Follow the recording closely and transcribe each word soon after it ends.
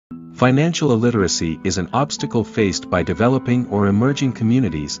Financial illiteracy is an obstacle faced by developing or emerging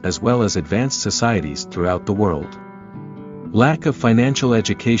communities as well as advanced societies throughout the world. Lack of financial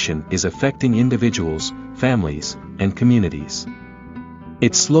education is affecting individuals, families, and communities.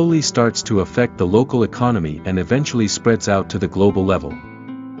 It slowly starts to affect the local economy and eventually spreads out to the global level.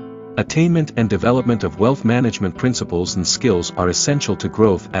 Attainment and development of wealth management principles and skills are essential to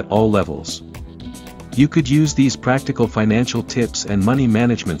growth at all levels. You could use these practical financial tips and money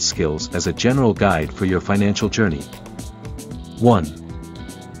management skills as a general guide for your financial journey.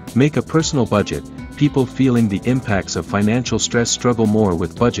 1. Make a personal budget. People feeling the impacts of financial stress struggle more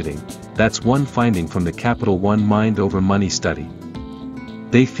with budgeting. That's one finding from the Capital One Mind Over Money study.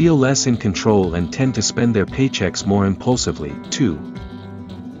 They feel less in control and tend to spend their paychecks more impulsively. 2.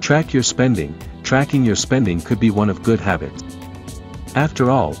 Track your spending. Tracking your spending could be one of good habits.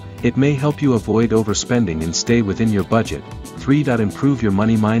 After all, it may help you avoid overspending and stay within your budget. 3. Improve your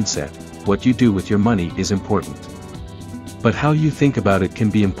money mindset. What you do with your money is important. But how you think about it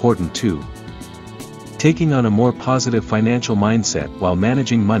can be important too. Taking on a more positive financial mindset while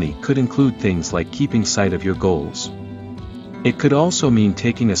managing money could include things like keeping sight of your goals. It could also mean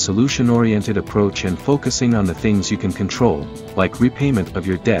taking a solution-oriented approach and focusing on the things you can control, like repayment of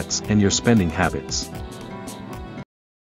your debts and your spending habits.